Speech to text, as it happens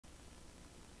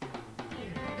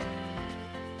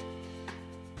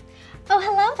Oh,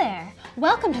 hello there.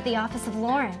 Welcome to the office of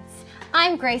Lawrence.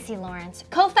 I'm Gracie Lawrence,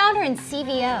 co-founder and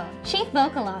CVO, Chief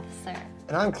Vocal Officer.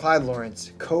 And I'm Clyde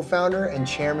Lawrence, co-founder and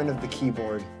chairman of the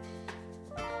keyboard.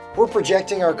 We're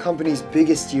projecting our company's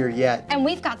biggest year yet. And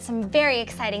we've got some very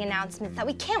exciting announcements that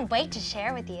we can't wait to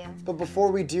share with you. But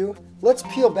before we do, let's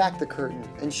peel back the curtain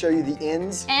and show you the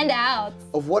ins and outs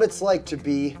of what it's like to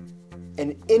be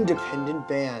an independent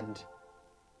band.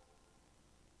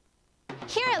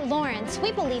 Here at Lawrence,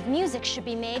 we believe music should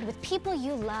be made with people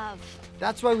you love.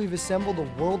 That's why we've assembled a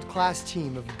world-class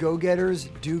team of go-getters,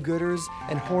 do-gooders,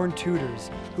 and horn tutors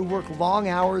who work long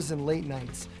hours and late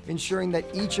nights, ensuring that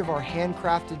each of our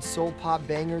handcrafted soul pop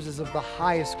bangers is of the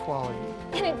highest quality.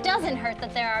 And it doesn't hurt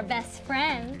that they're our best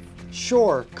friends.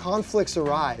 Sure, conflicts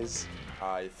arise.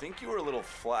 I think you were a little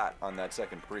flat on that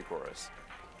second pre-chorus.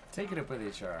 Take it up with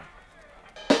HR.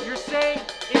 You're saying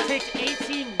it takes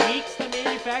 18 weeks to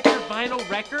manufacture vinyl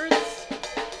records?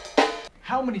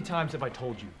 How many times have I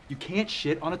told you? You can't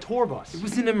shit on a tour bus. It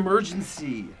was an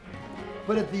emergency.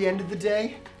 But at the end of the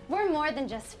day, we're more than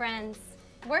just friends.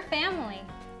 We're family.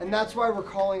 And that's why we're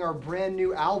calling our brand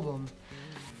new album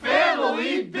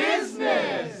Family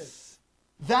Business!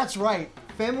 That's right.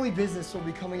 Family Business will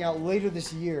be coming out later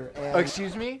this year and...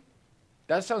 Excuse me?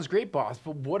 That sounds great, boss,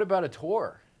 but what about a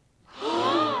tour?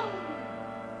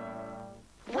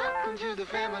 Welcome to the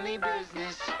family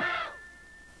business.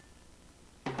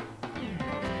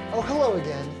 Oh, hello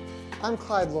again. I'm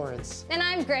Clyde Lawrence. And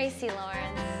I'm Gracie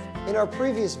Lawrence. In our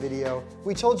previous video,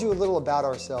 we told you a little about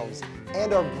ourselves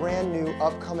and our brand new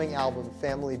upcoming album,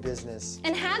 Family Business.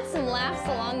 And had some laughs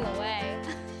along the way.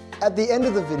 At the end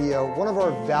of the video, one of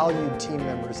our valued team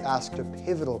members asked a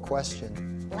pivotal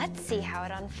question. Let's see how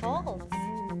it unfolds.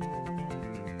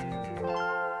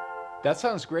 That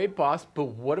sounds great, boss, but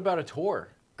what about a tour?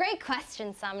 Great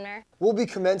question, Sumner. We'll be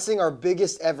commencing our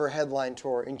biggest ever headline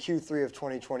tour in Q3 of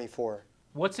 2024.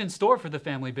 What's in store for the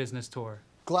family business tour?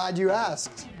 Glad you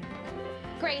asked.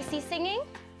 Gracie singing.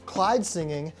 Clyde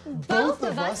singing. Both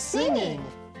of us singing.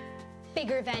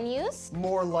 Bigger venues.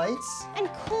 More lights. And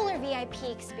cooler VIP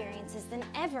experiences than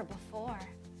ever before.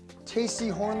 Tasty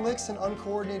horn licks and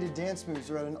uncoordinated dance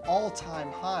moves are at an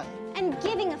all-time high. And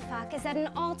giving a fuck is at an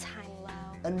all-time low.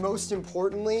 And most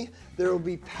importantly, there will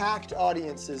be packed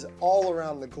audiences all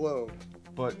around the globe.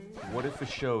 But what if a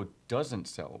show doesn't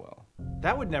sell well?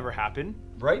 That would never happen.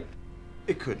 Right?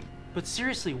 It couldn't. But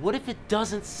seriously, what if it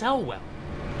doesn't sell well?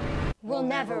 We'll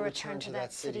never return to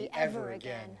that city ever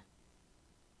again.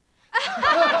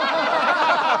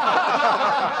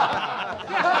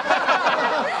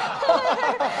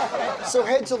 So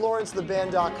head to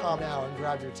lawrencetheband.com now and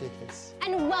grab your tickets.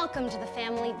 And welcome to the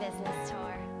Family Business Tour.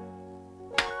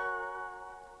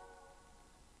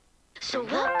 So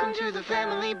welcome to the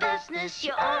family business.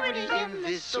 You're already in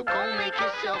this, so go make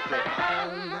yourself at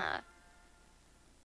home.